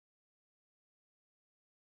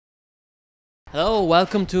Hello,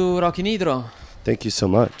 welcome to Rockin' Idro. Thank you so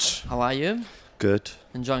much. How are you? Good.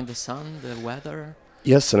 Enjoying the sun, the weather?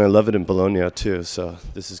 Yes, and I love it in Bologna too, so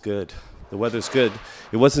this is good. The weather's good.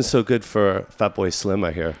 It wasn't so good for Fatboy Slim,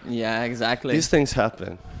 I hear. Yeah, exactly. These things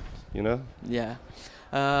happen, you know? Yeah.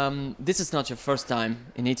 This is not your first time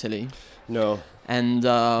in Italy. No. And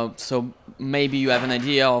so maybe you have an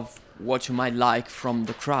idea of what you might like from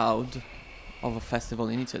the crowd of a festival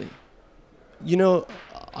in Italy. You know,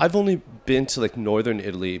 I've only been to like northern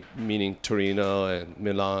Italy, meaning Torino and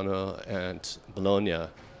Milano and Bologna.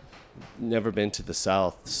 Never been to the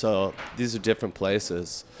south, so these are different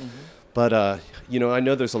places. But you know, I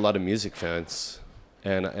know there's a lot of music fans,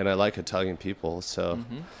 and I like Italian people, so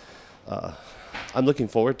I'm looking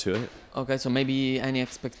forward to it. Okay, so maybe any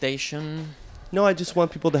expectation? No, I just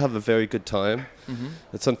want people to have a very good time.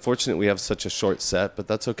 It's unfortunate we have such a short set, but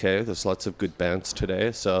that's okay. There's lots of good bands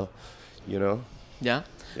today, so, you know. Yeah?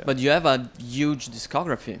 Yeah. But you have a huge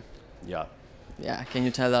discography. Yeah. Yeah, can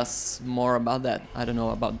you tell us more about that? I don't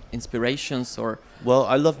know, about inspirations or... Well,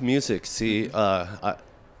 I love music. See, I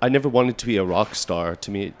never wanted to be a rock star.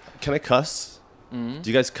 To me, can I cuss? Do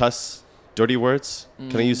you guys cuss? Dirty words?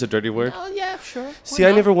 Can I use a dirty word? Oh, yeah, sure. See,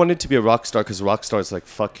 I never wanted to be a rock star because rock stars like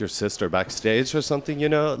fuck your sister backstage or something, you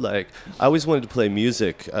know? Like, I always wanted to play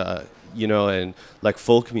music, you know, and like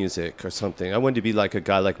folk music or something. I wanted to be like a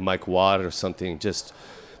guy like Mike Watt or something, just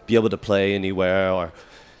be able to play anywhere. Or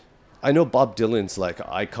I know Bob Dylan's like an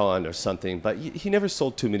icon or something, but he never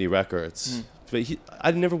sold too many records. But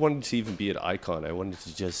I never wanted to even be an icon. I wanted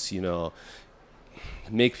to just, you know,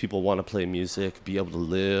 make people want to play music, be able to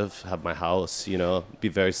live, have my house, you know, be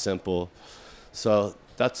very simple. So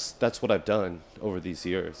that's what I've done over these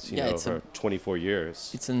years, you know, over 24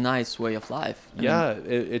 years. It's a nice way of life. Yeah,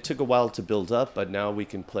 it took a while to build up, but now we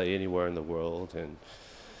can play anywhere in the world, and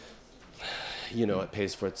you know, it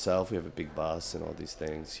pays for itself. We have a big boss and all these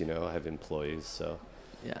things, you know. I have employees, so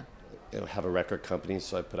Yeah. you know, have a record company,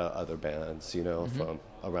 so I put out other bands, you know, from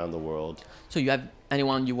around the world. So you have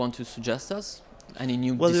anyone you want to suggest us? Any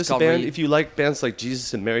new Well, there's a discovery? band, if you like bands like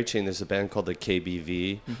Jesus and Mary Chain, there's a band called the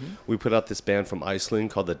KBV. We put out this band from Iceland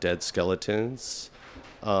called the Dead Skeletons.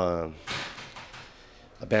 A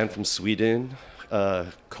band from Sweden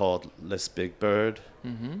called Les Big Bird.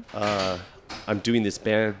 I'm doing this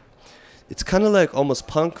band. It's kind of like almost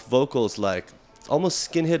punk vocals, like almost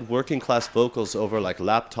skinhead working class vocals over like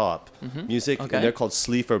laptop music. Okay. And they're called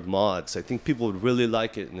Sleaford Mods. I think people would really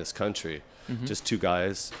like it in this country. Just two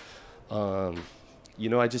guys. You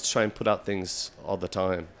know, I just try and put out things all the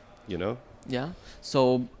time, you know? Yeah.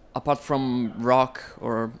 So apart from rock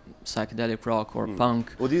or psychedelic rock or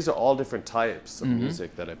punk, Well, these are all different types of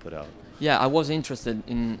music that I put out. yeah, I was interested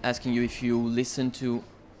in asking you if you listen to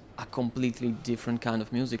a completely different kind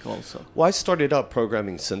of music also. Well, I started out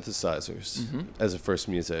programming synthesizers as a first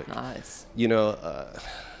music. Nice. You know,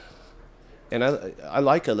 and I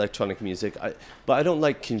like electronic music, but I don't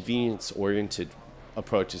like convenience-oriented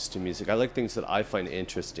approaches to music. I like things that I find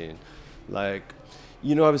interesting. Like,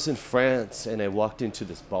 you know, I was in France and I walked into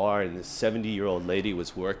this bar and this 70-year-old lady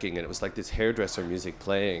was working, and it was like this hairdresser music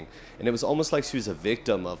playing, and it was almost like she was a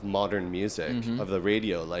victim of modern music, of the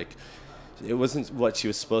radio. Like, it wasn't what she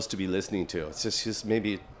was supposed to be listening to. It's just she was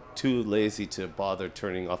maybe too lazy to bother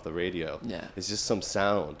turning off the radio. Yeah. It's just some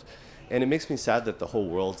sound, and it makes me sad that the whole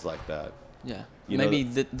world's like that. Yeah. You know, Maybe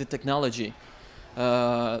the technology.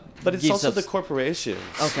 But it's gives also us the corporations.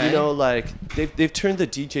 Okay. You know, like they've turned the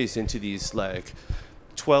DJs into these like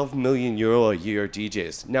 12 million euro a year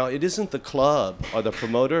DJs. Now, it isn't the club or the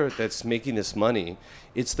promoter that's making this money.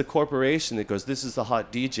 It's the corporation that goes, this is the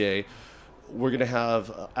hot DJ. We're going to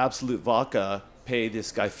have Absolute Vodka pay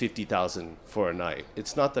this guy 50,000 for a night.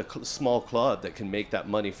 It's not the small club that can make that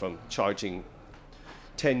money from charging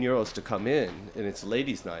 10 euros to come in, and it's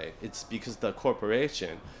ladies' night. It's because the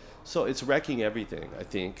corporation. So it's wrecking everything, I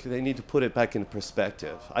think. They need to put it back in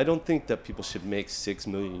perspective. I don't think that people should make 6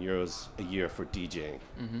 million euros a year for DJing,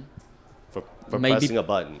 for Maybe- pressing a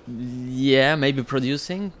button. Yeah, maybe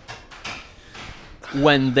producing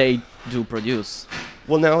when they do produce.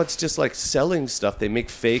 Well, now it's just like selling stuff. They make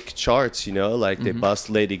fake charts, you know, like they bust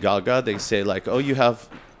Lady Gaga. They say like, oh, you have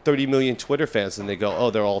 30 million Twitter fans, and they go,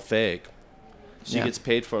 oh, they're all fake. She Yeah. gets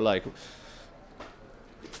paid for like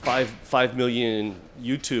 5 million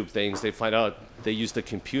YouTube things. They find out they used a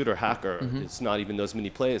computer hacker. It's not even those many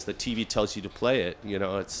plays. The TV tells you to play it. You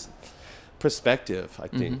know, it's perspective, I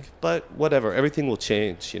think. But whatever, everything will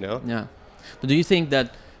change, you know? Yeah. But do you think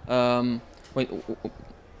that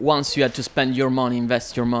once you had to spend your money,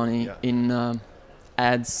 invest your money in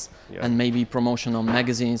ads and maybe promotion on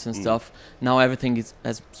magazines and stuff, now everything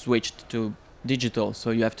has switched to digital, so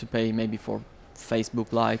you have to pay maybe for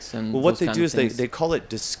Facebook likes and Well, what those they kind do of is things. they call it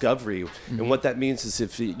discovery, and what that means is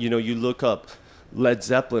if you look up Led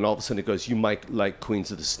Zeppelin, all of a sudden it goes, you might like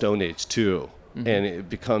Queens of the Stone Age too, and it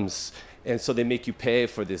becomes, and so they make you pay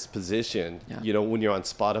for this position, Yeah. when you're on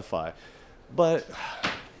Spotify, but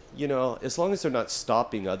as long as they're not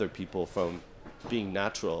stopping other people from being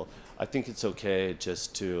natural, I think it's okay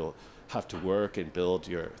just to have to work and build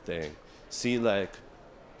your thing. See, like,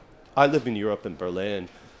 I live in Europe in Berlin,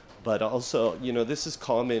 but also, this is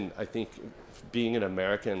common, I think, being an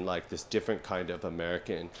American, like this different kind of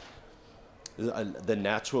American, the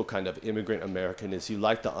natural kind of immigrant American is you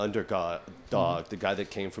like the underdog, the guy that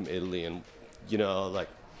came from Italy and, like,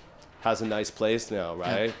 has a nice place now,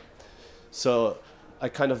 right? Yeah. So I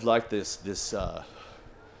kind of like this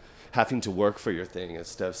having to work for your thing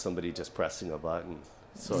instead of somebody just pressing a button.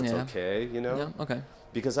 So it's okay, Yeah, okay.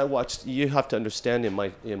 Because you have to understand in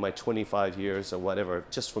my 25 years or whatever,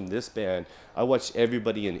 just from this band, I watched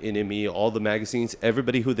everybody in NME, all the magazines,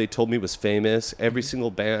 everybody who they told me was famous, every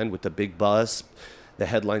single band with the big bus, the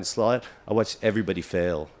headline slot, I watched everybody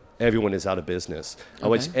fail. Everyone is out of business. I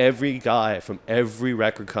watched every guy from every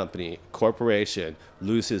record company, corporation,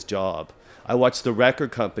 lose his job. I watched the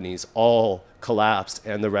record companies all collapse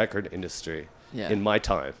and the record industry in my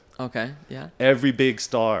time. Okay, yeah. Every big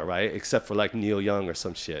star, right? Except for like Neil Young or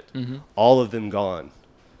some shit. All of them gone.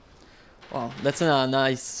 Wow, that's a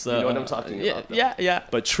nice... You know what I'm talking about, though. Yeah.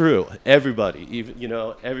 But true. Everybody, even,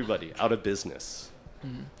 everybody out of business.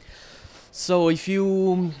 So if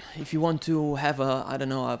you want to have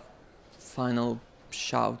a final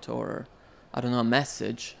shout or, a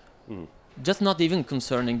message, just not even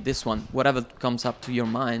concerning this one, whatever comes up to your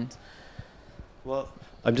mind. Well,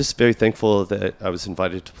 I'm just very thankful that I was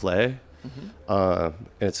invited to play. And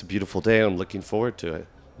it's a beautiful day. I'm looking forward to it,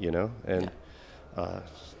 and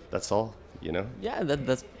that's all, Yeah,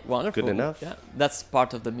 that's wonderful. Good enough. Yeah, that's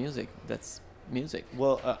part of the music. That's music.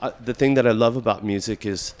 Well, the thing that I love about music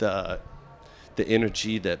is the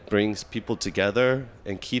energy that brings people together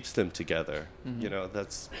and keeps them together.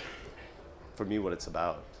 That's, for me, what it's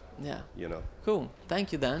about. Yeah. You know. Cool.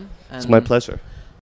 Thank you, Dan. It's my pleasure.